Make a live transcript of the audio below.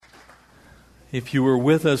If you were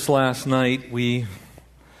with us last night, we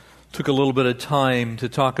took a little bit of time to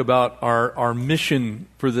talk about our mission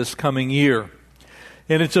for this coming year.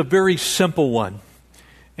 And it's a very simple one.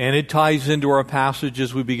 And it ties into our passage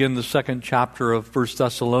as we begin the second chapter of 1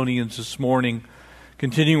 Thessalonians this morning,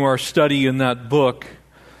 continuing our study in that book.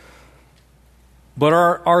 But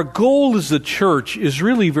our goal as the church is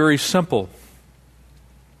really very simple.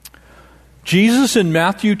 Jesus in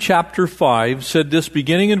Matthew chapter 5 said this,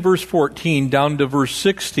 beginning in verse 14 down to verse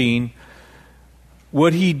 16.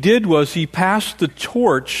 What he did was he passed the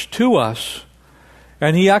torch to us.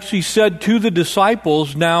 And he actually said to the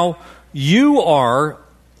disciples, now you are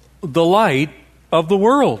the light of the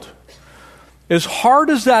world. As hard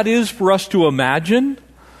as that is for us to imagine,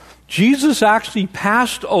 Jesus actually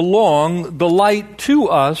passed along the light to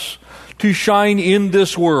us to shine in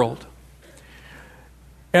this world.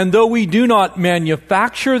 And though we do not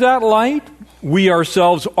manufacture that light, we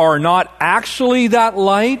ourselves are not actually that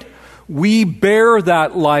light, we bear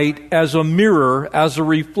that light as a mirror, as a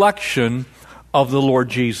reflection of the Lord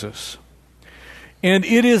Jesus. And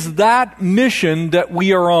it is that mission that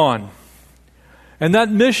we are on. And that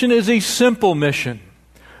mission is a simple mission.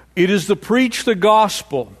 It is to preach the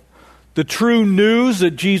gospel, the true news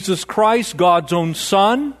that Jesus Christ, God's own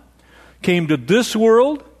Son, came to this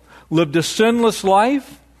world, lived a sinless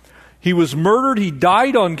life. He was murdered. He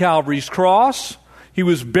died on Calvary's cross. He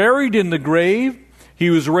was buried in the grave. He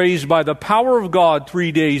was raised by the power of God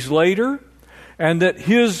 3 days later. And that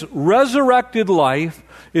His resurrected life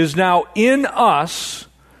is now in us.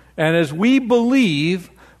 And as we believe,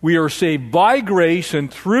 we are saved by grace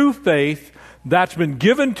and through faith. That's been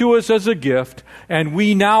given to us as a gift. And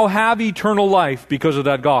we now have eternal life because of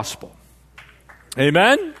that gospel.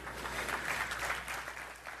 Amen?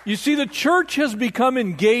 You see, the church has become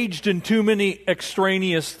engaged in too many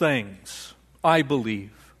extraneous things, I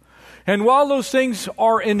believe. And while those things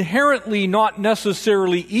are inherently not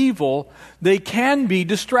necessarily evil, they can be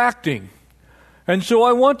distracting. And so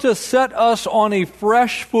I want to set us on a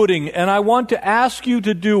fresh footing, and I want to ask you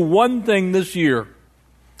to do one thing this year.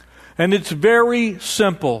 And it's very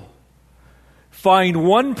simple. Find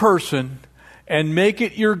one person and make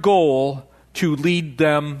it your goal to lead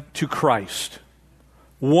them to Christ.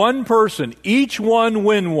 One person, each one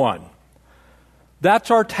win one.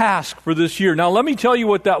 That's our task for this year. Now let me tell you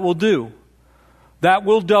what that will do. That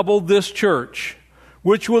will double this church,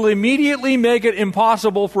 which will immediately make it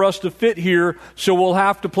impossible for us to fit here, so we'll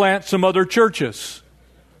have to plant some other churches.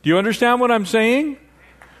 Do you understand what I'm saying?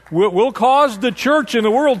 We'll cause the church in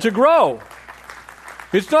the world to grow.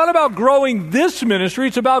 It's not about growing this ministry,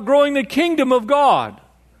 it's about growing the kingdom of God.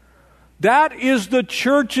 That is the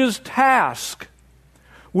church's task.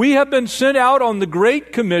 We have been sent out on the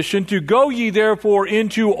Great Commission to go ye therefore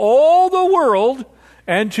into all the world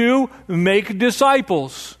and to make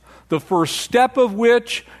disciples, the first step of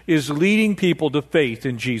which is leading people to faith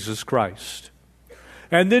in Jesus Christ,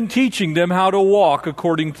 and then teaching them how to walk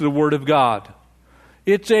according to the Word of God.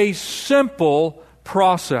 It's a simple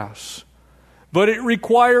process, but it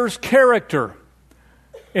requires character.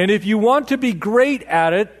 And if you want to be great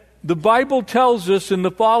at it, the Bible tells us in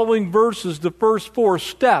the following verses the first 4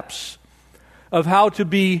 steps of how to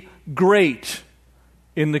be great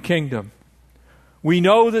in the kingdom. We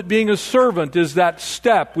know that being a servant is that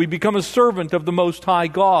step. We become a servant of the Most High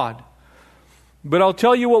God. But I'll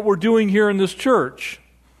tell you what we're doing here in this church.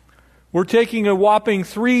 We're taking a whopping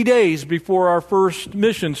 3 days before our first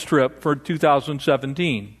mission trip for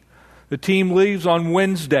 2017. The team leaves on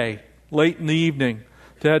Wednesday, late in the evening,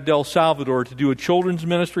 to head to El Salvador to do a children's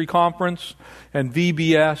ministry conference and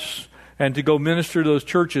VBS and to go minister to those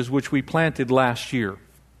churches which we planted last year.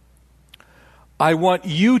 I want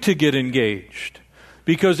you to get engaged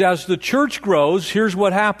because as the church grows, here's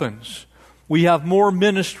what happens. We have more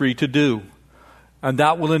ministry to do, and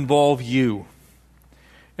that will involve you.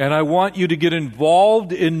 And I want you to get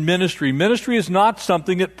involved in ministry. Ministry is not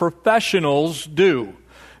something that professionals do.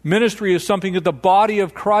 Ministry is something that the body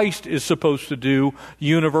of Christ is supposed to do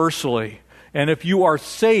universally. And if you are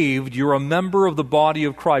saved, you're a member of the body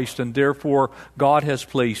of Christ, and therefore God has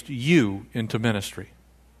placed you into ministry.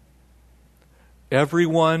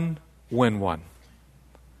 Everyone win one.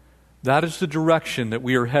 That is the direction that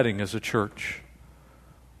we are heading as a church.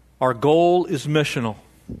 Our goal is missional.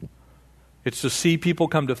 It's to see people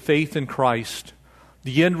come to faith in Christ,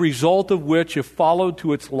 the end result of which, if followed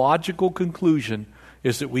to its logical conclusion,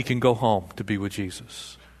 is that we can go home to be with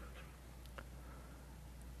Jesus.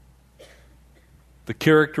 The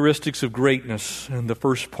characteristics of greatness in the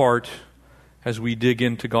first part as we dig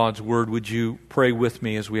into God's Word. Would you pray with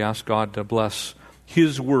me as we ask God to bless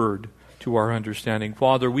His Word to our understanding.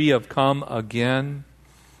 Father, we have come again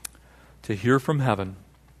to hear from heaven.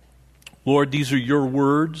 Lord, these are your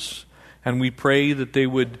words, and we pray that they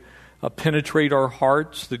would penetrate our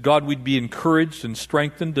hearts, that God would be encouraged and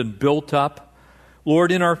strengthened and built up,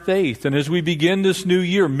 Lord, in our faith. And as we begin this new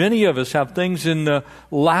year, many of us have things in the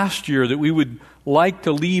last year that we would like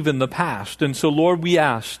to leave in the past. And so, Lord, we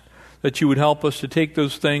ask that you would help us to take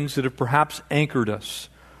those things that have perhaps anchored us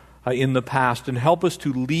in the past and help us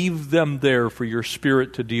to leave them there for your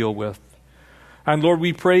Spirit to deal with. And Lord,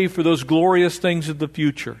 we pray for those glorious things of the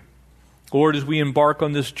future. Lord, as we embark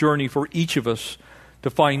on this journey for each of us to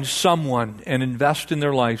find someone and invest in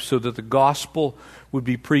their life so that the gospel would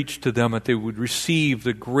be preached to them, that they would receive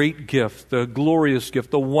the great gift, the glorious gift,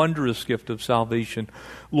 the wondrous gift of salvation.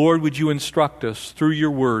 Lord, would you instruct us through your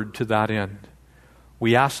word to that end?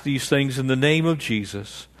 We ask these things in the name of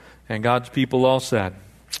Jesus. And God's people all said,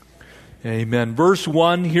 amen. Verse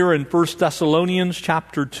 1 here in 1 Thessalonians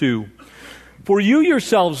chapter 2. For you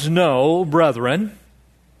yourselves know, brethren,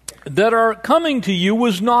 that our coming to you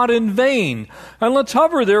was not in vain. And let's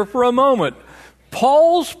hover there for a moment.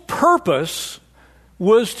 Paul's purpose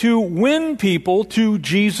was to win people to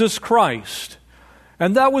Jesus Christ.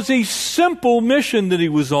 And that was a simple mission that he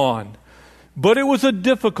was on. But it was a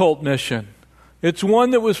difficult mission. It's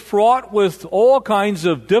one that was fraught with all kinds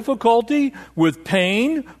of difficulty, with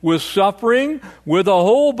pain, with suffering, with a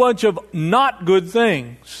whole bunch of not good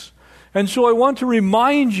things. And so I want to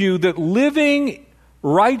remind you that living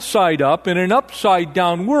right side up in an upside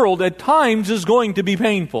down world at times is going to be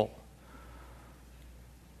painful.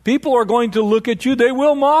 People are going to look at you. They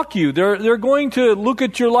will mock you. They're going to look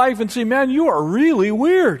at your life and say, man, you are really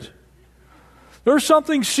weird. There's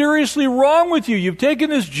something seriously wrong with you. You've taken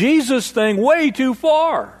this Jesus thing way too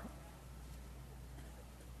far.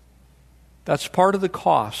 That's part of the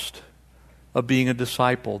cost of being a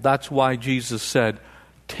disciple. That's why Jesus said,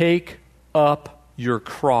 take up your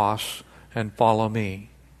cross and follow me.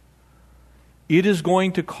 It is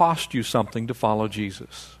going to cost you something to follow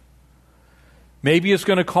Jesus. Maybe it's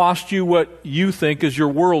going to cost you what you think is your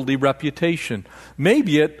worldly reputation.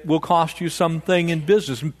 Maybe it will cost you something in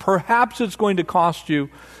business. Perhaps it's going to cost you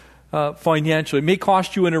financially. It may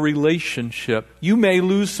cost you in a relationship. You may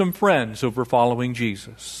lose some friends over following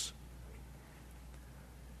Jesus.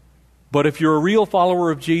 But if you're a real follower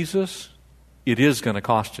of Jesus, it is going to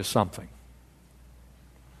cost you something.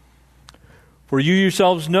 For you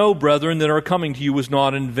yourselves know, brethren, that our coming to you was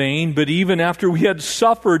not in vain, but even after we had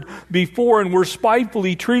suffered before and were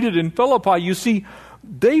spitefully treated in Philippi. You see,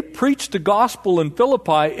 they preached the gospel in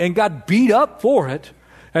Philippi and got beat up for it,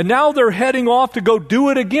 and now they're heading off to go do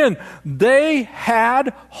it again. They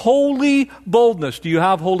had holy boldness. Do you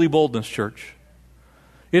have holy boldness, church?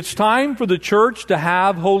 It's time for the church to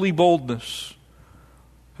have holy boldness.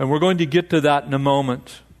 And we're going to get to that in a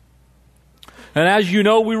moment. And as you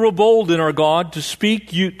know, we were bold in our God to speak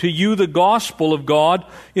to you the gospel of God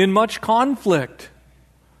in much conflict.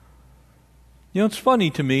 You know, it's funny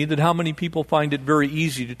to me that how many people find it very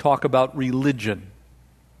easy to talk about religion,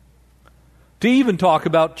 to even talk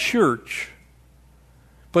about church,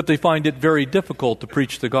 but they find it very difficult to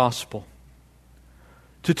preach the gospel,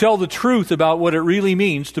 to tell the truth about what it really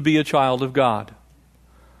means to be a child of God.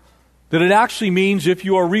 That it actually means, if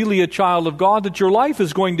you are really a child of God, that your life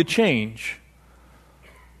is going to change.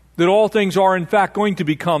 That all things are in fact going to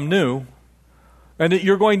become new, and that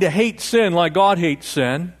you're going to hate sin like God hates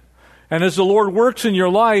sin, and as the Lord works in your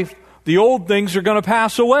life, the old things are going to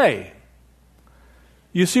pass away.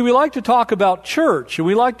 You see, we like to talk about church, and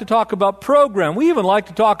we like to talk about program, we even like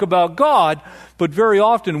to talk about God, but very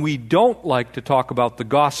often we don't like to talk about the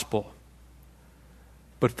gospel.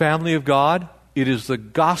 But family of God, it is the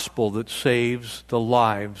gospel that saves the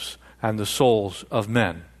lives and the souls of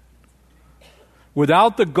men.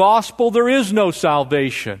 Without the gospel, there is no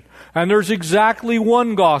salvation. And there's exactly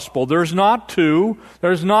one gospel. There's not two.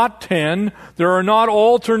 There's not 10. There are not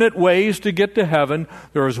alternate ways to get to heaven.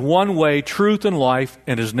 There is one way, truth, and life,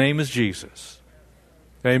 and His name is Jesus.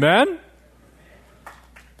 Amen?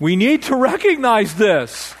 We need to recognize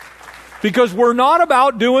this, because we're not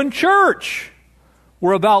about doing church.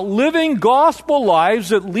 We're about living gospel lives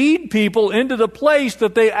that lead people into the place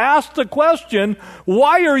that they ask the question,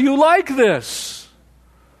 why are you like this?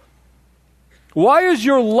 Why is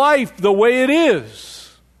your life the way it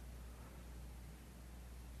is?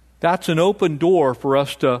 That's an open door for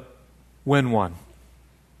us to win one.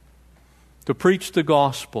 To preach the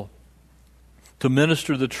gospel. To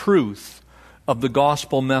minister the truth of the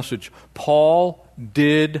gospel message. Paul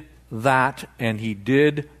did that, and he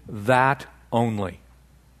did that only.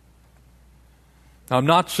 Now, I'm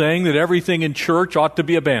not saying that everything in church ought to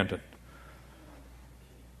be abandoned.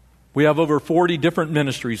 We have over 40 different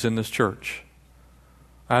ministries in this church.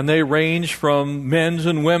 And they range from men's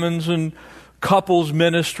and women's and couples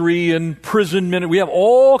ministry and prison ministry. We have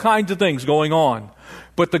all kinds of things going on.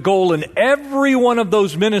 But the goal in every one of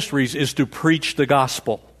those ministries is to preach the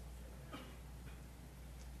gospel.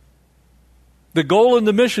 The goal in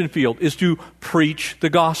the mission field is to preach the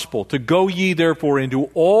gospel, to go ye therefore into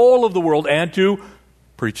all of the world and to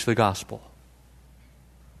preach the gospel.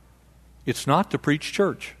 It's not to preach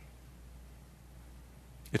church.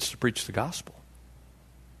 It's to preach the gospel.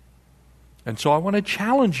 And so I want to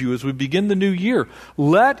challenge you as we begin the new year.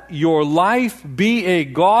 Let your life be a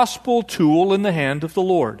gospel tool in the hand of the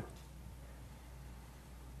Lord.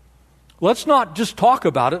 Let's not just talk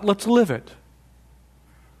about it, let's live it.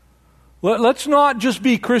 Let's not just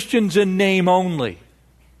be Christians in name only.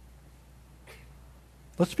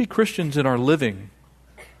 Let's be Christians in our living,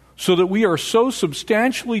 so that we are so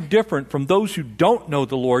substantially different from those who don't know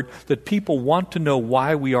the Lord that people want to know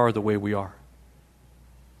why we are the way we are.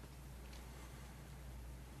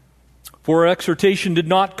 For our exhortation did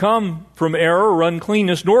not come from error or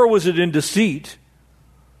uncleanness, nor was it in deceit.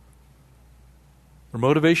 Our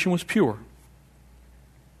motivation was pure.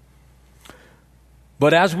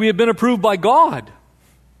 But as we have been approved by God,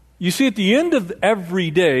 you see, at the end of every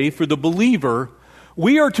day for the believer,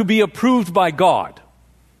 we are to be approved by God.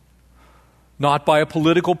 Not by a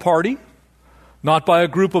political party, not by a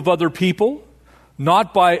group of other people,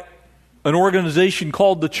 not by an organization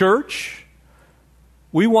called the church.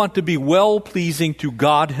 We want to be well-pleasing to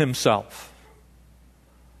God Himself.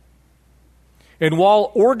 And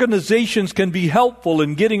while organizations can be helpful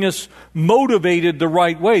in getting us motivated the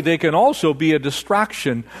right way, they can also be a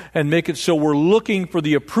distraction and make it so we're looking for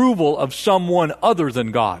the approval of someone other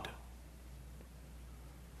than God.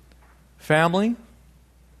 Family,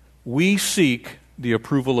 we seek the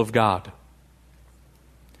approval of God.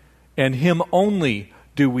 And Him only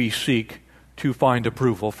do we seek to find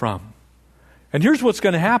approval from. And here's what's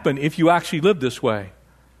going to happen if you actually live this way.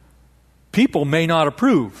 People may not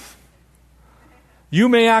approve. You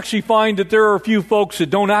may actually find that there are a few folks that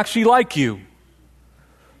don't actually like you.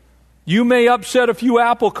 You may upset a few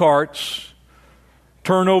apple carts,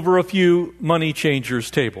 turn over a few money changers'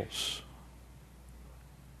 tables.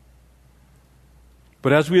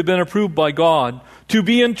 But as we have been approved by God to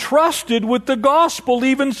be entrusted with the gospel,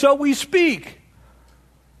 even so we speak.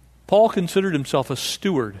 Paul considered himself a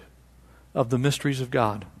steward of the mysteries of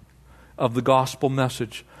God, of the gospel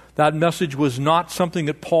message. That message was not something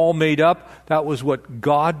that Paul made up. That was what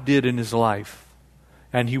God did in his life.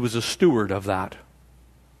 And he was a steward of that.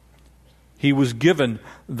 He was given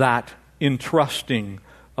that entrusting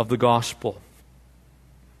of the gospel.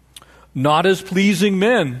 Not as pleasing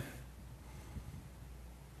men.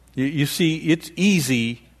 You see, it's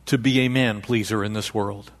easy to be a man pleaser in this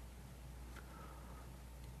world.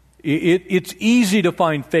 It's easy to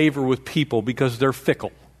find favor with people because they're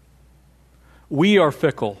fickle. We are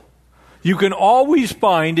fickle. You can always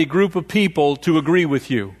find a group of people to agree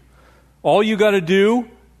with you. All you got to do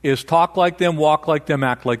is talk like them, walk like them,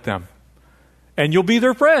 act like them. And you'll be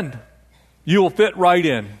their friend. You'll fit right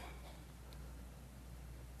in.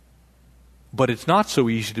 But it's not so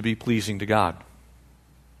easy to be pleasing to God.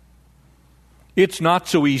 It's not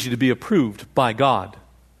so easy to be approved by God.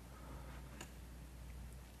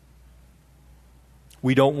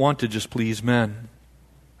 We don't want to just please men.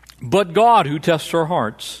 But God who tests our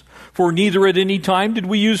hearts, for neither at any time did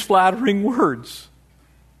we use flattering words.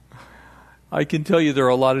 I can tell you there are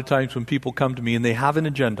a lot of times when people come to me and they have an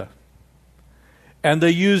agenda. And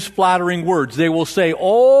they use flattering words. They will say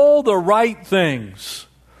all the right things.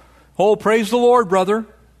 Oh, praise the Lord, brother.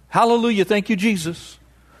 Hallelujah, thank you, Jesus.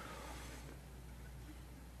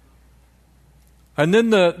 And then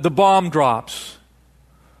the bomb drops.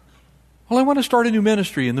 Well, I want to start a new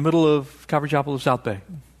ministry in the middle of Calvary Chapel of South Bay.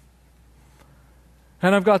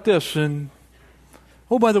 And I've got this, and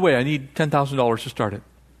oh, by the way, I need $10,000 to start it,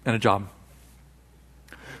 and a job.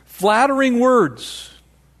 Flattering words,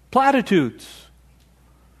 platitudes.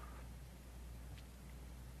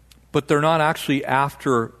 But they're not actually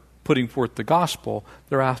after putting forth the gospel,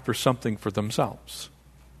 they're after something for themselves.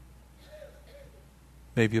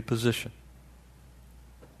 Maybe a position.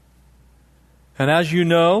 And as you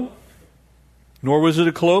know, nor was it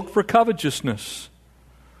a cloak for covetousness.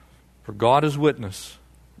 For God is witness.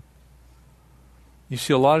 You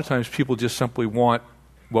see, a lot of times people just simply want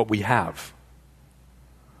what we have.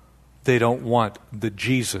 They don't want the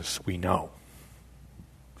Jesus we know.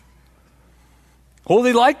 Oh,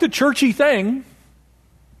 they like the churchy thing.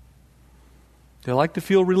 They like to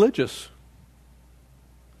feel religious.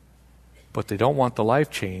 But they don't want the life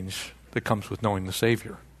change that comes with knowing the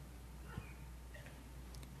Savior.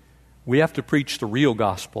 We have to preach the real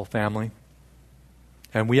gospel, family.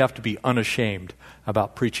 And we have to be unashamed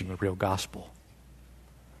about preaching the real gospel.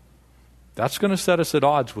 That's going to set us at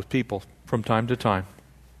odds with people from time to time.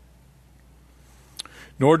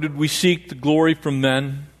 Nor did we seek the glory from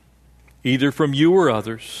men, either from you or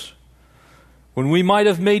others, when we might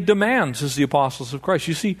have made demands as the apostles of Christ.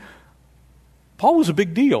 You see, Paul was a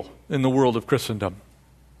big deal in the world of Christendom.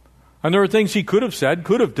 And there are things he could have said,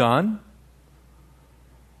 could have done.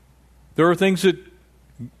 There are things that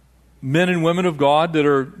men and women of God that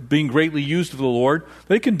are being greatly used of the Lord,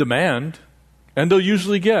 they can demand, and they'll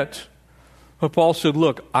usually get. But Paul said,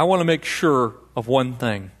 look, I want to make sure of one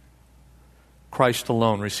thing. Christ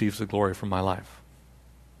alone receives the glory from my life.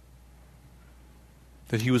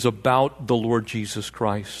 That he was about the Lord Jesus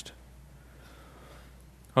Christ.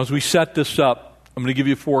 As we set this up, I'm going to give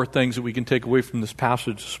you 4 things that we can take away from this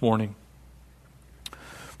passage this morning.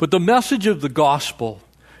 But the message of the gospel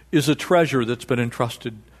is a treasure that's been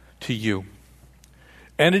entrusted to you.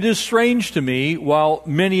 And it is strange to me, while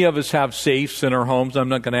many of us have safes in our homes, I'm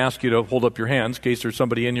not going to ask you to hold up your hands in case there's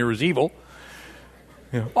somebody in here who's evil.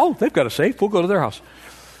 Oh, they've got a safe, we'll go to their house.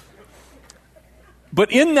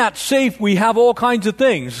 But in that safe, we have all kinds of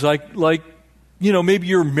things, like maybe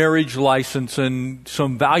your marriage license and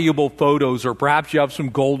some valuable photos, or perhaps you have some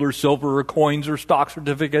gold or silver or coins or stock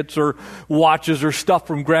certificates or watches or stuff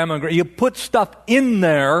from grandma. You put stuff in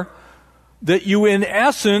there that you, in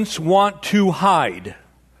essence, want to hide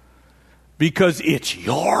because it's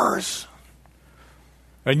yours.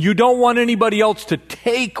 And you don't want anybody else to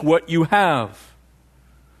take what you have.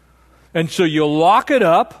 And so you lock it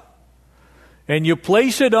up and you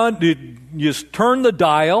place it on, you just turn the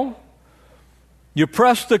dial, you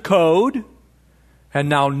press the code, and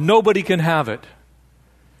now nobody can have it.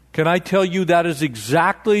 Can I tell you that is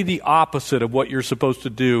exactly the opposite of what you're supposed to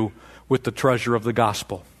do with the treasure of the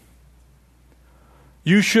gospel?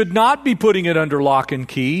 You should not be putting it under lock and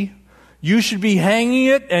key. You should be hanging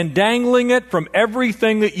it and dangling it from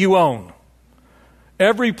everything that you own.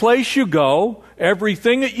 Every place you go,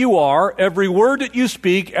 everything that you are, every word that you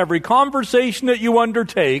speak, every conversation that you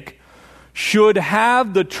undertake should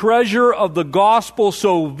have the treasure of the gospel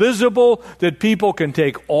so visible that people can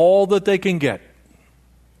take all that they can get.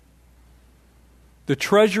 The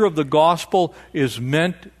treasure of the gospel is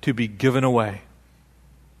meant to be given away.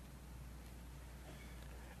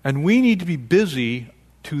 And we need to be busy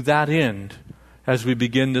to that end as we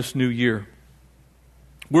begin this new year.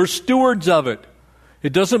 We're stewards of it.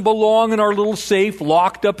 It doesn't belong in our little safe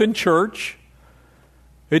locked up in church.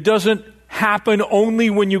 It doesn't happen only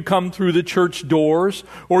when you come through the church doors,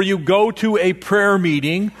 or you go to a prayer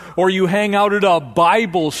meeting, or you hang out at a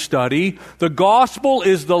Bible study. The gospel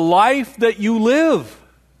is the life that you live.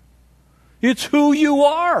 It's who you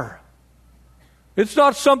are. It's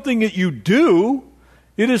not something that you do.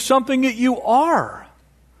 It is something that you are.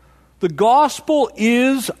 The gospel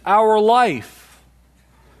is our life.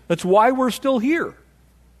 That's why we're still here.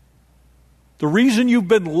 The reason you've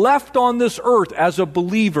been left on this earth as a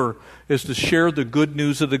believer is to share the good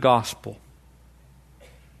news of the gospel.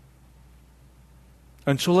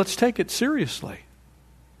 And so let's take it seriously.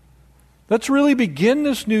 Let's really begin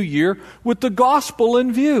this new year with the gospel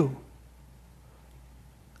in view.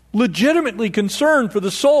 Legitimately concerned for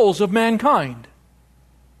the souls of mankind.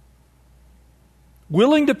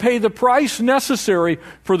 Willing to pay the price necessary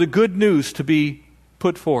for the good news to be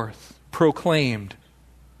put forth, proclaimed.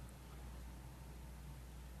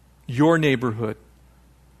 Your neighborhood,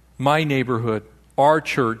 my neighborhood, our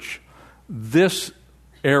church, this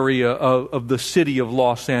area of the city of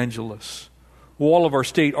Los Angeles, all of our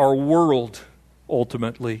state, our world,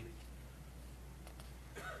 ultimately.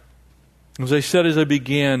 As I said as I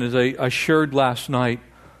began, as I shared last night,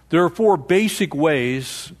 there are 4 basic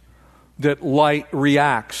ways that light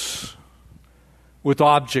reacts with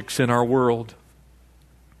objects in our world.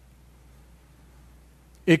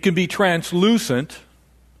 It can be translucent,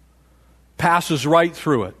 passes right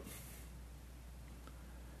through it.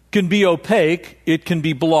 Can be opaque, it can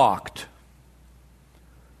be blocked.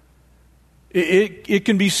 It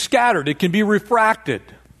can be scattered, it can be refracted.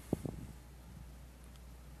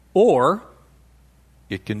 Or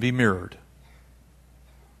it can be mirrored.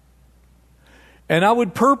 And I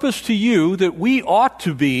would purpose to you that we ought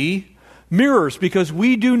to be mirrors, because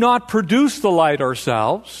we do not produce the light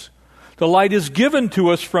ourselves. The light is given to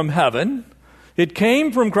us from heaven. It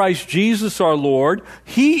came from Christ Jesus our Lord.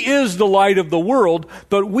 He is the light of the world,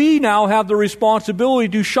 but we now have the responsibility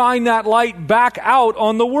to shine that light back out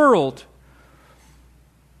on the world.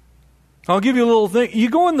 I'll give you a little thing. You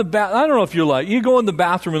go in the I don't know if you're like, you go in the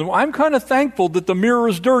bathroom. I'm kind of thankful that the mirror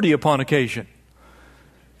is dirty upon occasion.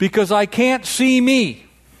 because I can't see me.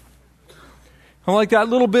 I'm like that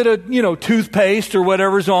little bit of, toothpaste or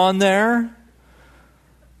whatever's on there.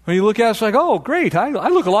 When you look at it, it's like, oh, great, I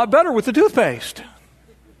look a lot better with the toothpaste.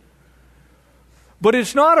 But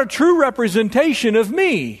it's not a true representation of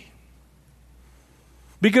me.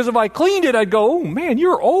 Because if I cleaned it, I'd go, oh, man,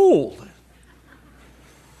 you're old.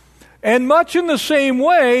 And much in the same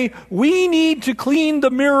way, we need to clean the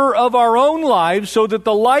mirror of our own lives so that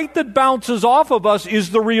the light that bounces off of us is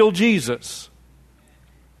the real Jesus.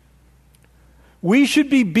 We should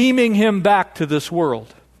be beaming Him back to this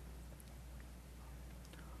world.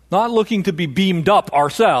 Not looking to be beamed up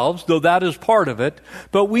ourselves, though that is part of it,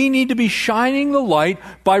 but we need to be shining the light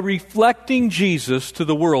by reflecting Jesus to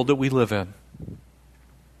the world that we live in.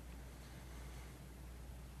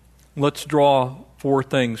 Let's draw 4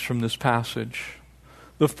 things from this passage.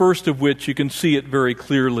 The first of which, you can see it very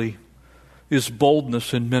clearly, is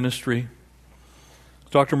boldness in ministry.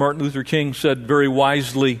 Dr. Martin Luther King said very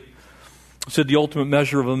wisely, said the ultimate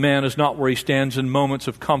measure of a man is not where he stands in moments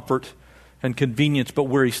of comfort and convenience, but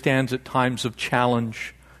where he stands at times of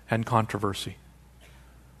challenge and controversy.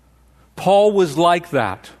 Paul was like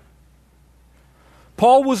that.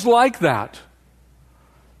 Paul was like that.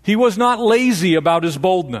 He was not lazy about his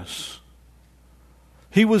boldness.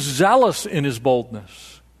 He was zealous in his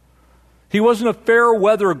boldness. He wasn't a fair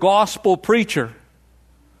weather gospel preacher.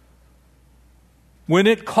 When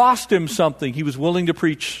it cost him something, he was willing to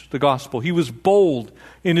preach the gospel. He was bold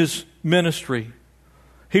in his ministry.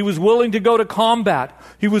 He was willing to go to combat.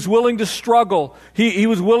 He was willing to struggle. He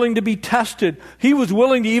was willing to be tested. He was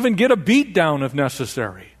willing to even get a beat down if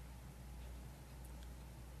necessary.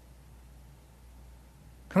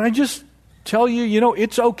 Can I just tell you,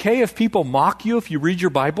 it's okay if people mock you if you read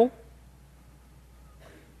your Bible?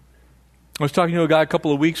 I was talking to a guy a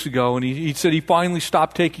couple of weeks ago, and he said he finally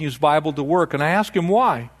stopped taking his Bible to work. And I asked him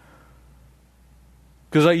why.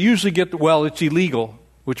 Because I usually get, it's illegal.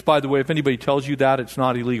 Which, by the way, if anybody tells you that, it's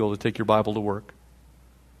not illegal to take your Bible to work.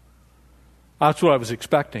 That's what I was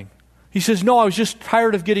expecting. He says, no, I was just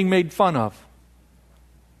tired of getting made fun of.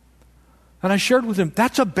 And I shared with him,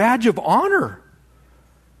 that's a badge of honor.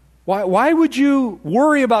 Why would you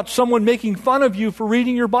worry about someone making fun of you for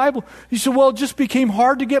reading your Bible? He said, it just became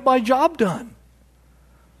hard to get my job done.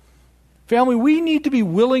 Family, we need to be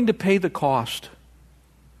willing to pay the cost.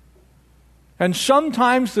 And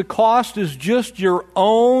sometimes the cost is just your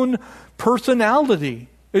own personality.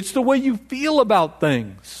 It's the way you feel about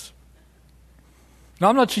things. Now,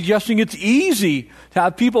 I'm not suggesting it's easy to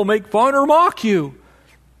have people make fun or mock you.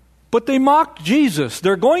 But they mocked Jesus.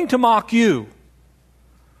 They're going to mock you.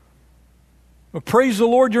 But praise the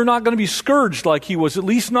Lord, you're not going to be scourged like he was, at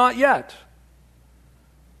least not yet.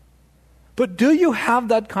 But do you have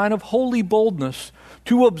that kind of holy boldness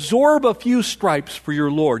to absorb a few stripes for your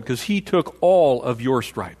Lord, because he took all of your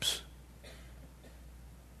stripes?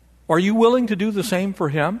 Are you willing to do the same for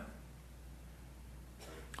him?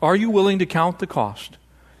 Are you willing to count the cost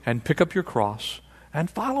and pick up your cross and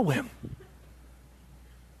follow him?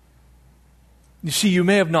 You see, you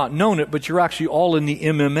may have not known it, but you're actually all in the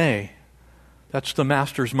MMA. That's the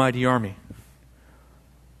Master's Mighty Army.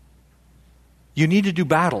 You need to do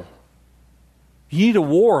battle. You need to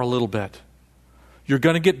war a little bit. You're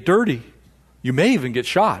going to get dirty. You may even get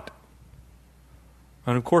shot.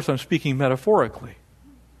 And of course, I'm speaking metaphorically.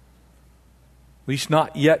 At least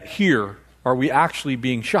not yet here are we actually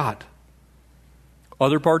being shot.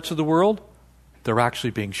 Other parts of the world, they're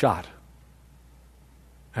actually being shot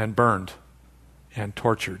and burned and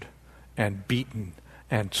tortured and beaten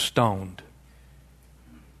and stoned.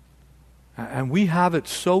 And we have it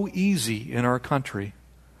so easy in our country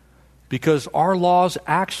because our laws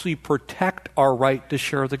actually protect our right to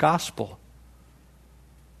share the gospel.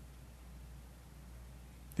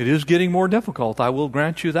 It is getting more difficult, I will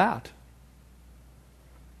grant you that.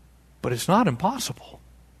 But it's not impossible.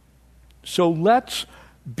 So let's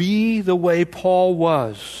be the way Paul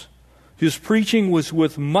was. His preaching was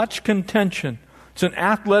with much contention. It's an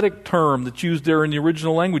athletic term that's used there in the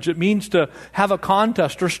original language. It means to have a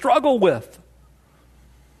contest or struggle with.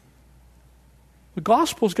 The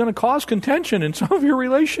gospel is going to cause contention in some of your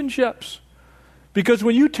relationships. Because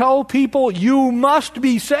when you tell people you must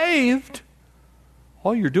be saved,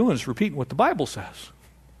 all you're doing is repeating what the Bible says.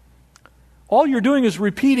 All you're doing is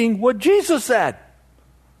repeating what Jesus said.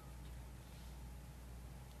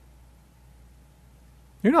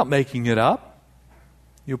 You're not making it up.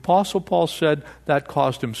 The Apostle Paul said that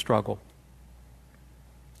caused him struggle.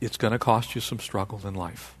 It's going to cost you some struggle in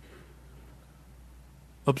life.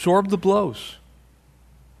 Absorb the blows.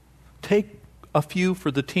 Take a few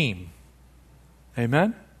for the team.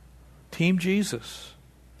 Amen? Team Jesus.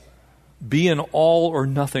 be an all or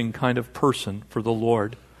nothing kind of person for the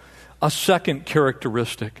Lord. A second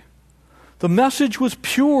characteristic, the message was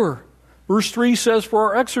pure. Verse 3 says, "For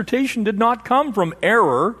our exhortation did not come from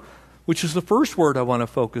error," which is the first word I want to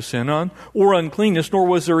focus in on, "or uncleanness, nor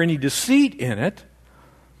was there any deceit in it."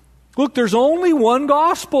 Look, there's only one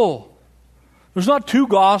gospel. There's not two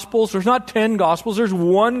gospels. There's not 10 gospels. There's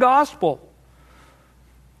one gospel.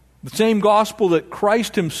 The same gospel that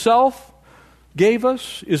Christ himself gave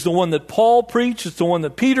us is the one that Paul preached. It's the one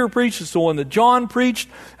that Peter preached. It's the one that John preached.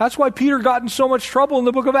 That's why Peter got in so much trouble in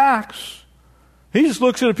the book of Acts. He just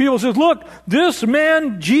looks at the people and says, "Look, this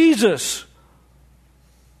man Jesus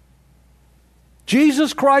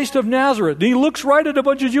Christ of Nazareth." And he looks right at a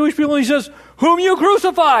bunch of Jewish people and he says, "Whom you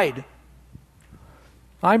crucified."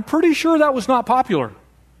 I'm pretty sure that was not popular.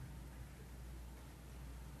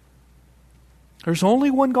 There's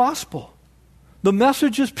only one gospel. The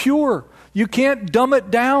message is pure. You can't dumb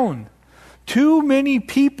it down. Too many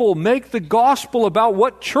people make the gospel about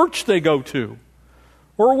what church they go to,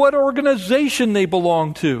 or what organization they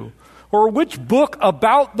belong to, or which book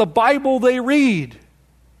about the Bible they read.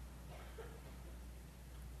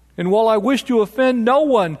 And while I wish to offend no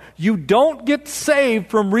one, you don't get saved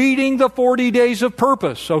from reading the 40 Days of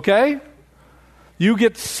Purpose, okay? You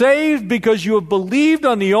get saved because you have believed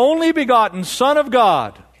on the only begotten Son of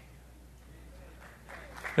God.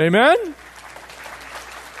 Amen?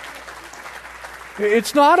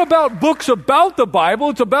 It's not about books about the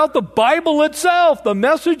Bible. It's about the Bible itself. The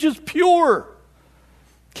message is pure.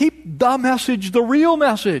 Keep the message the real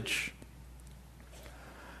message.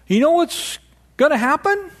 You know what's going to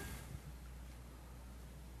happen?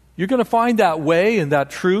 You're going to find that way and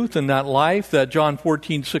that truth and that life, that John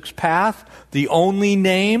 14:6 path, the only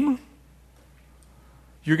name.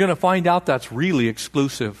 You're going to find out that's really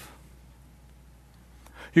exclusive.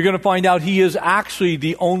 You're going to find out he is actually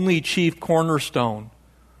the only chief cornerstone.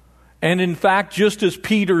 And in fact, just as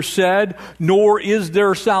Peter said, "Nor is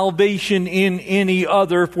there salvation in any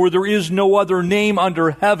other, for there is no other name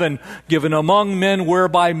under heaven given among men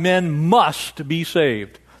whereby men must be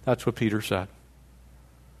saved." That's what Peter said.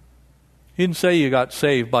 He didn't say you got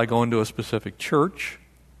saved by going to a specific church,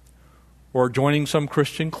 or joining some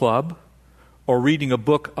Christian club, or reading a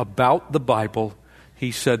book about the Bible.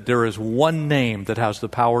 He said there is one name that has the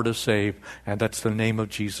power to save, and that's the name of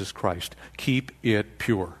Jesus Christ. Keep it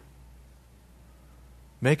pure.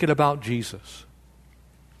 Make it about Jesus.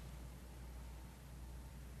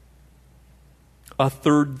 A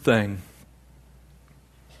third thing.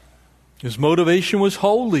 His motivation was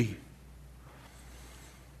holy.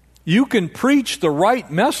 You can preach the right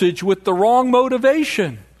message with the wrong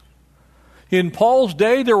motivation. In Paul's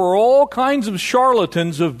day, there were all kinds of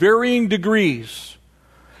charlatans of varying degrees.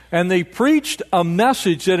 And they preached a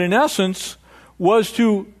message that in essence was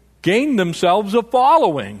to gain themselves a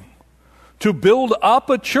following, to build up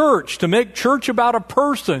a church, to make church about a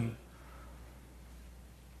person.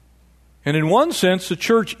 And in one sense, the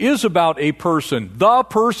church is about a person, the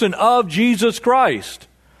person of Jesus Christ.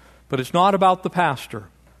 But it's not about the pastor.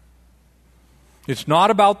 It's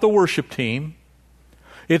not about the worship team.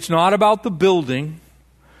 It's not about the building.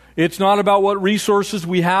 It's not about what resources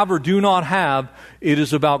we have or do not have. It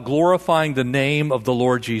is about glorifying the name of the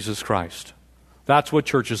Lord Jesus Christ. That's what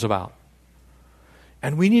church is about.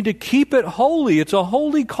 And we need to keep it holy. It's a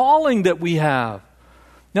holy calling that we have.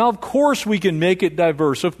 Now, of course, we can make it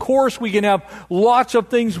diverse. Of course, we can have lots of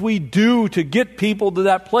things we do to get people to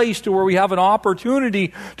that place to where we have an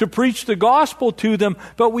opportunity to preach the gospel to them,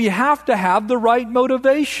 but we have to have the right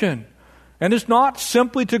motivation. And it's not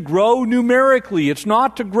simply to grow numerically. It's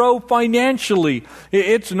not to grow financially.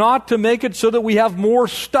 It's not to make it so that we have more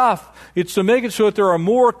stuff. It's to make it so that there are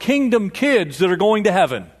more kingdom kids that are going to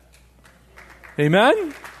heaven.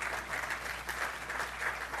 Amen?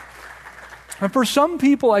 And for some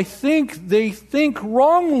people, I think they think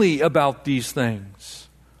wrongly about these things.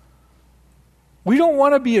 We don't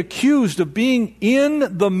want to be accused of being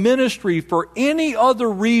in the ministry for any other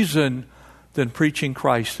reason than preaching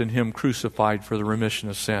Christ and Him crucified for the remission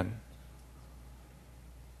of sin.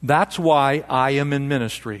 That's why I am in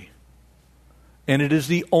ministry. And it is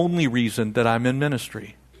the only reason that I'm in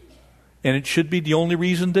ministry. And it should be the only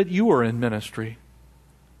reason that you are in ministry.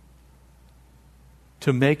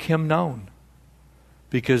 To make Him known.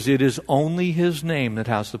 Because it is only His name that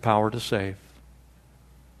has the power to save.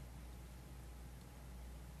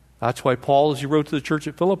 That's why Paul, as he wrote to the church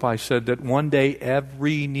at Philippi, said that one day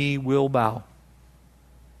every knee will bow.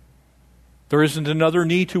 There isn't another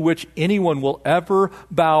knee to which anyone will ever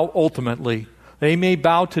bow ultimately. They may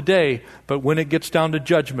bow today, but when it gets down to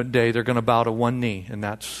Judgment Day, they're going to bow to one knee, and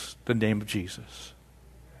that's the name of Jesus.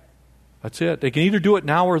 That's it. They can either do it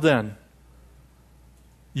now or then.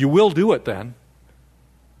 You will do it then.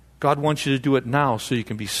 God wants you to do it now so you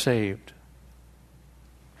can be saved.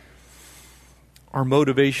 Our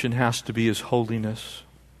motivation has to be His holiness.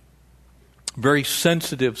 Very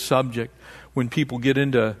sensitive subject when people get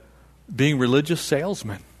into being religious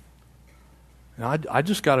salesmen. And I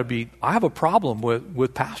just got to be, I have a problem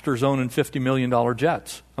with pastors owning $50 million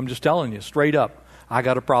jets. I'm just telling you, straight up, I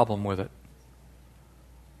got a problem with it.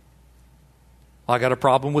 I got a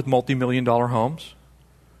problem with multi-million-dollar homes.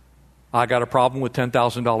 I got a problem with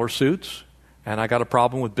 $10,000 suits. And I got a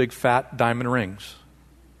problem with big, fat diamond rings.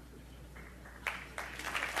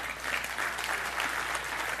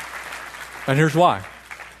 And here's why.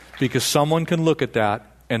 Because someone can look at that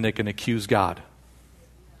and they can accuse God.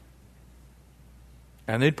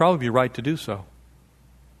 And they'd probably be right to do so.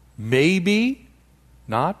 Maybe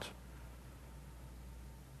not.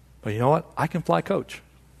 But you know what? I can fly coach.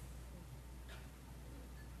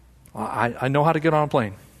 I know how to get on a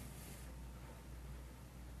plane.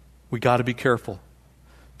 We got to be careful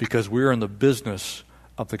because we're in the business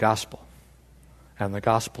of the gospel. And the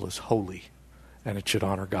gospel is holy and it should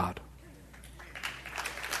honor God.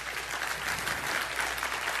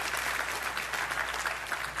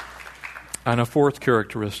 And a fourth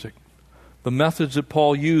characteristic, the methods that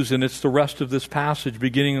Paul used, and it's the rest of this passage,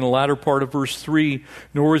 beginning in the latter part of verse 3,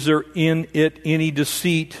 nor is there in it any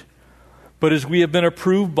deceit, but as we have been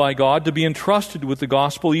approved by God to be entrusted with the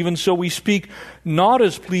gospel, even so we speak not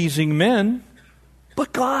as pleasing men,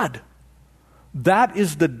 but God. That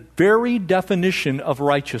is the very definition of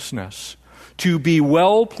righteousness, to be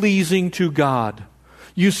well-pleasing to God.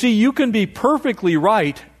 You see, you can be perfectly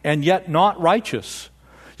right and yet not righteous.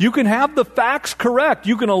 You can have the facts correct.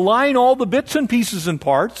 You can align all the bits and pieces and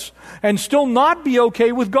parts and still not be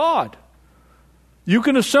okay with God. You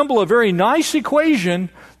can assemble a very nice equation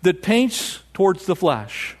that paints towards the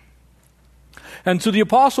flesh. And so the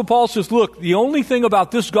Apostle Paul says, look, the only thing about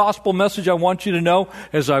this gospel message I want you to know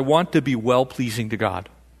is I want to be well-pleasing to God.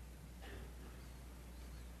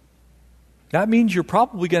 That means you're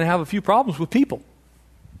probably going to have a few problems with people.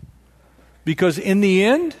 Because in the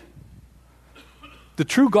end, the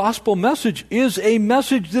true gospel message is a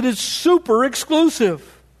message that is super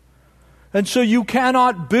exclusive. And so you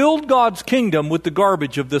cannot build God's kingdom with the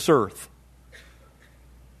garbage of this earth.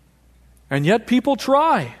 And yet people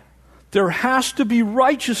try. There has to be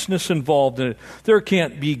righteousness involved in it. There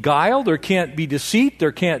can't be guile, there can't be deceit,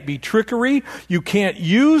 there can't be trickery. You can't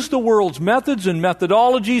use the world's methods and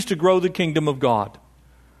methodologies to grow the kingdom of God.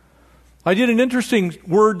 I did an interesting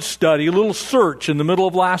word study, a little search in the middle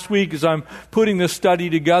of last week as I'm putting this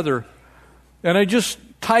study together. And I just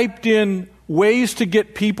typed in ways to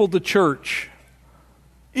get people to church.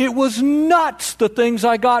 It was nuts, the things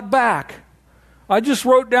I got back. I just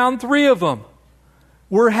wrote down 3 of them.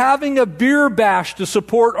 We're having a beer bash to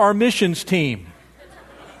support our missions team.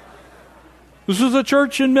 This is a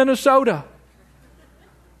church in Minnesota.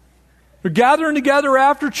 We're gathering together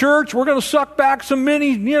after church. We're going to suck back some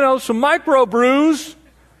some micro brews.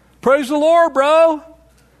 Praise the Lord, bro.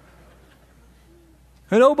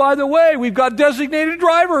 And oh, by the way, we've got designated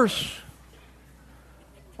drivers.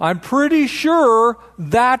 I'm pretty sure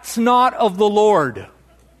that's not of the Lord.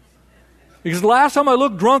 Because the last time I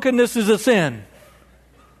looked, drunkenness is a sin.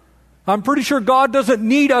 I'm pretty sure God doesn't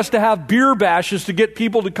need us to have beer bashes to get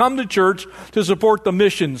people to come to church to support the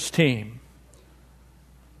missions team.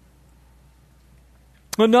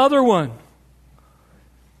 Another one.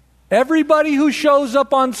 Everybody who shows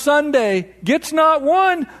up on Sunday gets not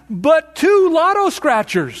 1, but 2 lotto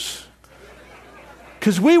scratchers.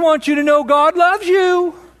 Because we want you to know God loves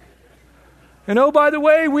you. And oh, by the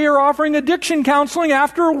way, we are offering addiction counseling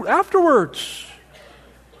afterwards.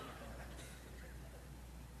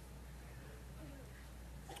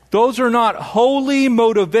 Those are not holy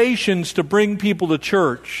motivations to bring people to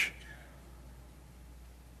church.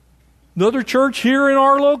 Another church here in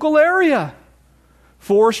our local area,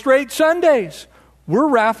 4 straight Sundays, we're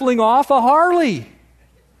raffling off a Harley.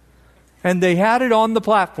 And they had it on the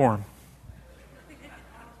platform.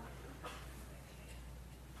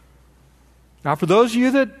 Now, for those of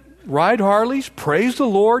you that ride Harleys, praise the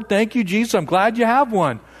Lord. Thank you, Jesus. I'm glad you have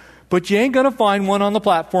one. But you ain't going to find one on the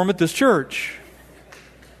platform at this church.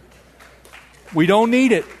 We don't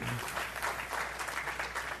need it.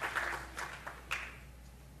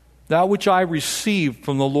 That which I received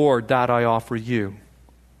from the Lord, that I offer you.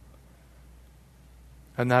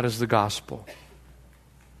 And that is the gospel.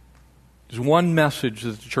 There's one message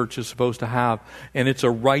that the church is supposed to have, and it's a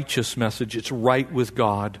righteous message. It's right with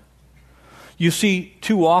God. You see,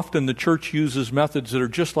 too often the church uses methods that are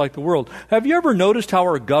just like the world. Have you ever noticed how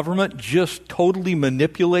our government just totally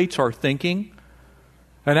manipulates our thinking?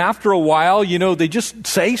 And after a while, they just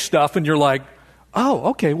say stuff and you're like,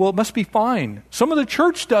 oh, okay, well, it must be fine. Some of the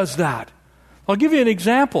church does that. I'll give you an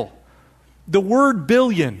example. The word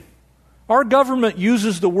billion. Our government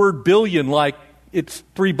uses the word billion like it's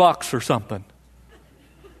 $3 or something.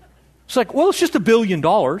 It's like, well, it's just $1 billion. It's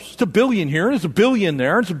 $1 billion here, and it's $1 billion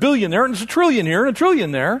there, and it's $1 billion there, and it's $1 trillion here, and $1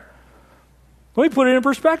 trillion there. Let me put it in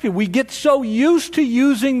perspective. We get so used to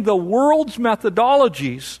using the world's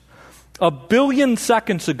methodologies. 1 billion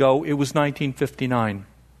seconds ago, it was 1959.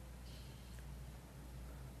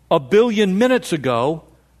 1 billion minutes ago,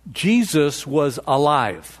 Jesus was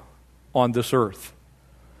alive on this earth.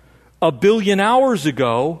 1 billion hours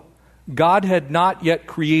ago, God had not yet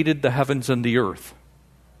created the heavens and the earth.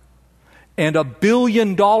 And $1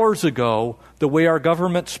 billion ago, the way our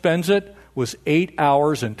government spends it was 8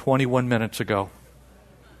 hours and 21 minutes ago.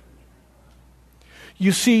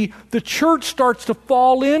 You see, the church starts to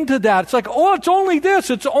fall into that. It's like, oh, it's only this,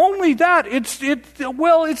 it's only that. It's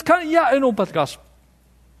kind of, I know about the gospel.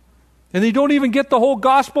 And they don't even get the whole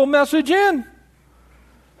gospel message in.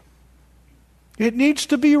 It needs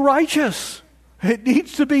to be righteous. It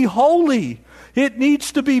needs to be holy. It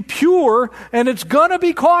needs to be pure, and it's going to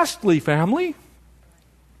be costly, family.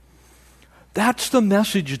 That's the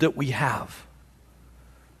message that we have.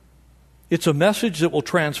 It's a message that will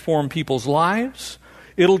transform people's lives.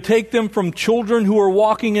 It'll take them from children who are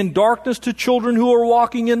walking in darkness to children who are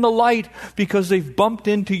walking in the light because they've bumped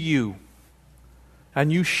into you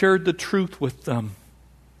and you shared the truth with them.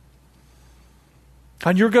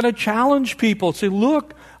 And you're going to challenge people. Say,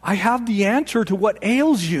 look, I have the answer to what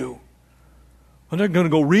ails you. And they're going to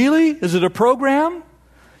go, really? Is it a program?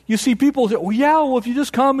 You see people say, well, if you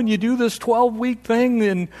just come and you do this 12-week thing,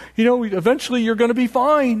 then, eventually you're going to be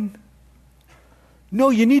fine. No,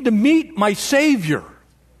 you need to meet my Savior.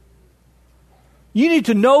 You need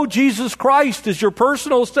to know Jesus Christ as your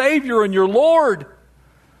personal Savior and your Lord.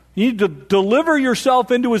 You need to deliver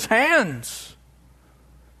yourself into His hands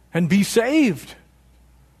and be saved.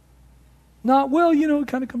 Not, we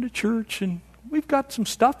kind of come to church and we've got some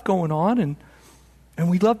stuff going on and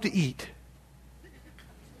we love to eat.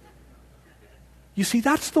 You see,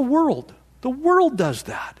 that's the world. The world does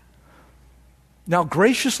that. Now,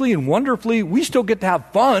 graciously and wonderfully, we still get to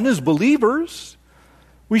have fun as believers.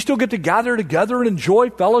 We still get to gather together and enjoy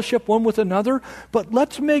fellowship one with another. But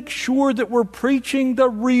let's make sure that we're preaching the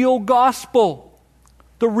real gospel,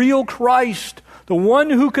 the real Christ, the one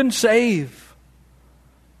who can save.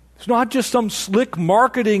 It's not just some slick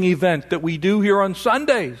marketing event that we do here on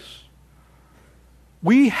Sundays.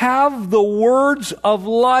 We have the words of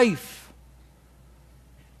life.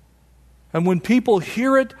 And when people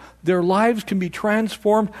hear it, their lives can be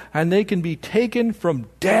transformed and they can be taken from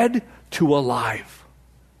dead to alive.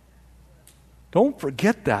 Don't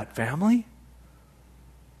forget that, family.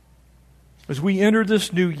 As we enter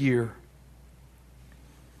this new year,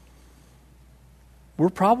 we're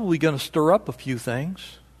probably going to stir up a few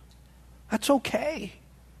things. That's okay.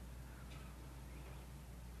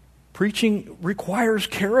 Preaching requires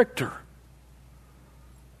character.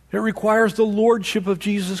 It requires the lordship of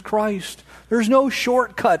Jesus Christ. There's no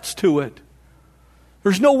shortcuts to it.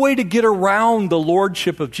 There's no way to get around the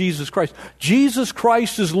lordship of Jesus Christ. Jesus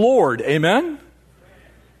Christ is Lord. Amen?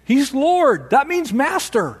 He's Lord. That means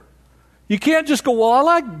master. You can't just go, well, I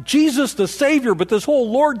like Jesus the Savior, but this whole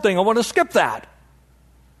Lord thing, I want to skip that.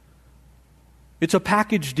 It's a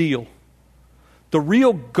package deal. The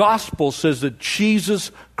real gospel says that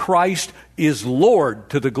Jesus Christ is Lord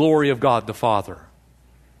to the glory of God the Father.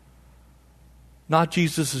 Not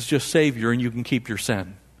Jesus is just Savior and you can keep your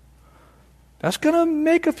sin. That's going to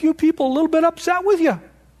make a few people a little bit upset with you.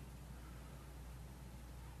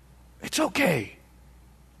 It's okay.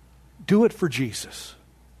 Do it for Jesus.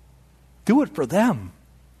 Do it for them.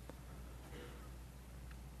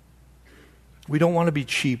 We don't want to be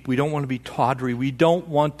cheap. We don't want to be tawdry. We don't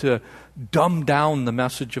want to dumb down the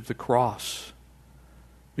message of the cross.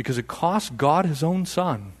 Because it cost God His own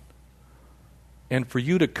Son. And for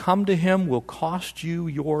you to come to Him will cost you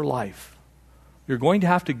your life. You're going to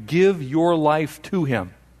have to give your life to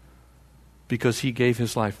Him because He gave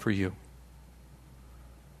His life for you.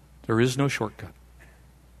 There is no shortcut.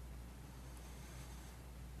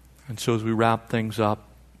 And so as we wrap things up,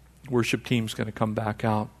 worship team's going to come back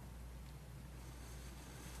out.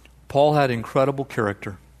 Paul had incredible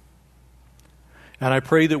character. And I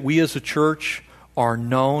pray that we as a church are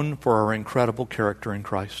known for our incredible character in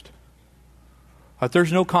Christ. That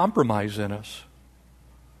there's no compromise in us.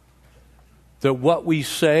 that what we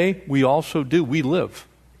say, we also do. We live.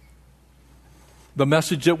 The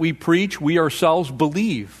message that we preach, we ourselves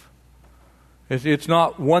believe. It's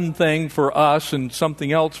not one thing for us and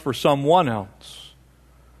something else for someone else.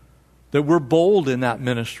 That we're bold in that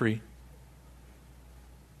ministry.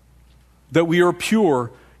 That we are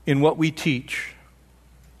pure in what we teach.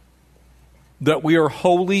 That we are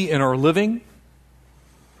holy in our living.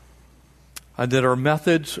 And that our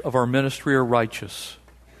methods of our ministry are righteous.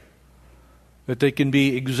 That they can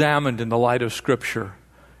be examined in the light of Scripture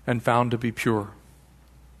and found to be pure.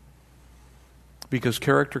 Because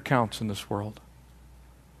character counts in this world.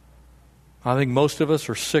 I think most of us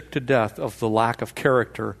are sick to death of the lack of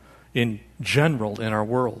character in general in our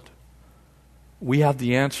world. We have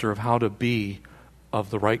the answer of how to be of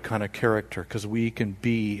the right kind of character, because we can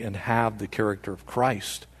be and have the character of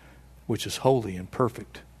Christ, which is holy and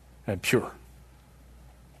perfect and pure.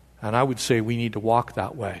 And I would say we need to walk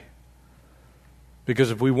that way.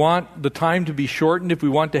 Because if we want the time to be shortened, if we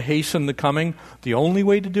want to hasten the coming, the only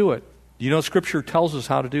way to do it, you know, Scripture tells us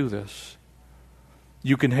how to do this.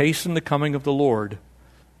 You can hasten the coming of the Lord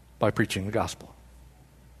by preaching the gospel.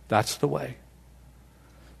 That's the way.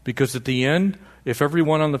 Because at the end, if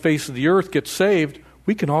everyone on the face of the earth gets saved,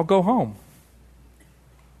 we can all go home.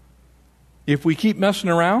 If we keep messing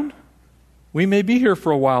around, we may be here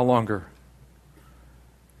for a while longer.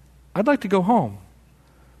 I'd like to go home.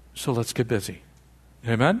 So let's get busy.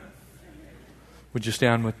 Amen? Would you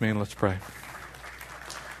stand with me and let's pray?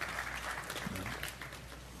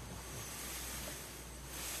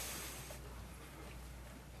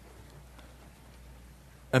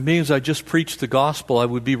 It means I just preached the gospel, I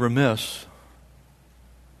would be remiss.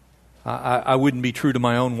 I wouldn't be true to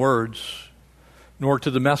my own words, nor to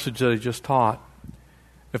the message that I just taught,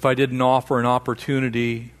 if I didn't offer an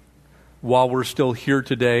opportunity while we're still here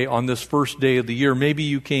today on this first day of the year. Maybe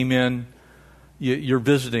you came in, you're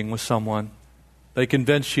visiting with someone. They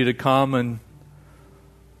convinced you to come and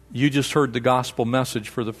you just heard the gospel message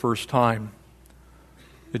for the first time.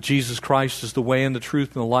 That Jesus Christ is the way and the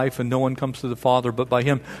truth and the life, and no one comes to the Father but by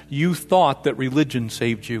Him. You thought that religion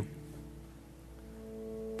saved you.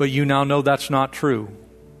 But you now know that's not true.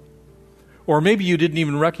 Or maybe you didn't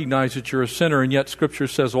even recognize that you're a sinner, and yet Scripture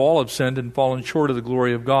says all have sinned and fallen short of the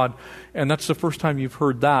glory of God. And that's the first time you've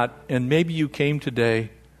heard that. And maybe you came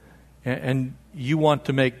today and you want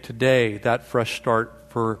to make today that fresh start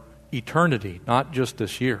for eternity, not just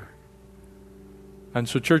this year. And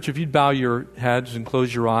so, church, if you'd bow your heads and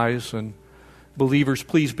close your eyes, and believers,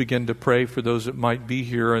 please begin to pray for those that might be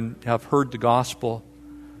here and have heard the gospel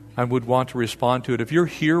and would want to respond to it. If you're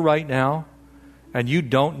here right now and you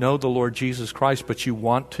don't know the Lord Jesus Christ, but you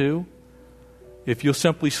want to, if you'll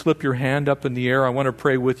simply slip your hand up in the air, I want to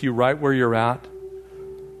pray with you right where you're at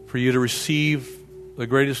for you to receive the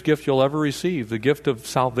greatest gift you'll ever receive, the gift of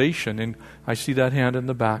salvation. And I see that hand in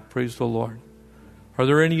the back. Praise the Lord. Are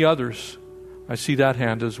there any others? I see that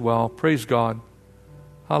hand as well. Praise God.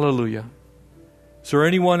 Hallelujah. Is there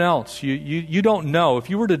anyone else? You don't know. If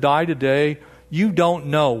you were to die today, you don't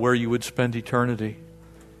know where you would spend eternity.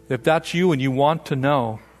 If that's you and you want to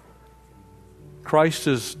know, Christ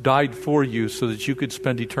has died for you so that you could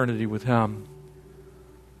spend eternity with Him.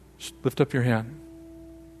 Just lift up your hand.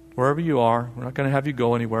 Wherever you are, we're not going to have you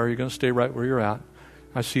go anywhere. You're going to stay right where you're at.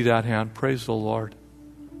 I see that hand. Praise the Lord.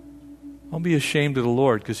 Don't be ashamed of the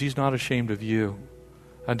Lord, because He's not ashamed of you.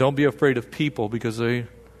 And don't be afraid of people, because there's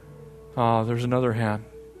another hand.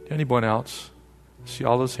 Anyone else? See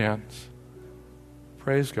all those hands.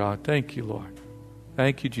 Praise God. Thank you, Lord.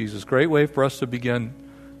 Thank you, Jesus. Great way for us to begin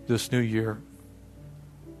this new year.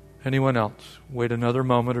 Anyone else? Wait another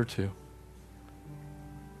moment or two.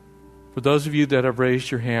 For those of you that have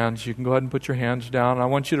raised your hands, you can go ahead and put your hands down. I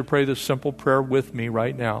want you to pray this simple prayer with me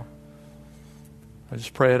right now. I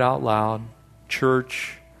just pray it out loud.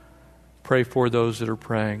 Church, pray for those that are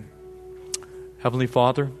praying. Heavenly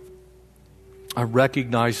Father, I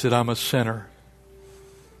recognize that I'm a sinner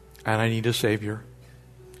and I need a Savior.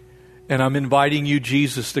 And I'm inviting you,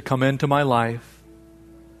 Jesus, to come into my life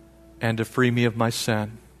and to free me of my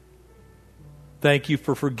sin. Thank you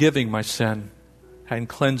for forgiving my sin and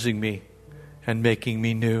cleansing me and making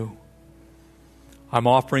me new. I'm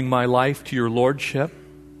offering my life to your Lordship.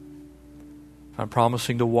 I'm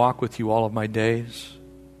promising to walk with you all of my days.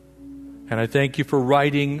 And I thank you for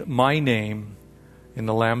writing my name in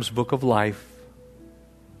the Lamb's Book of Life.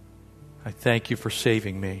 I thank you for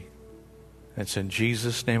saving me. It's in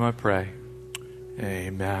Jesus' name I pray.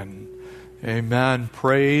 Amen. Amen.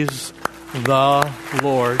 Praise the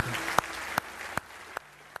Lord.